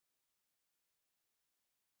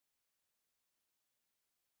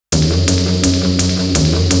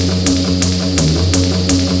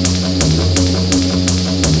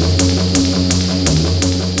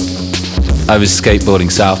I was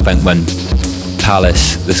skateboarding South Bank when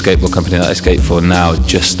Palace, the skateboard company that I skate for now,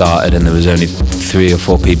 just started, and there was only 3 or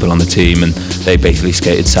 4 people on the team, and they basically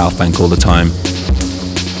skated South Bank all the time.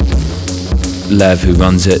 Lev, who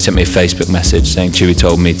runs it, sent me a Facebook message saying, Chewy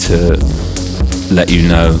told me to let you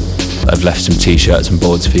know I've left some t-shirts and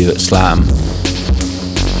boards for you at Slam.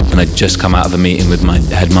 And I'd just come out of a meeting with my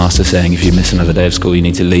headmaster saying, if you miss another day of school, you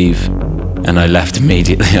need to leave. And I left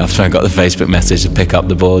immediately after I got the Facebook message to pick up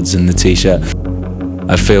the boards and the t-shirt.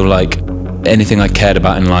 I feel like anything I cared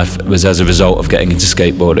about in life was as a result of getting into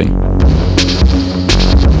skateboarding.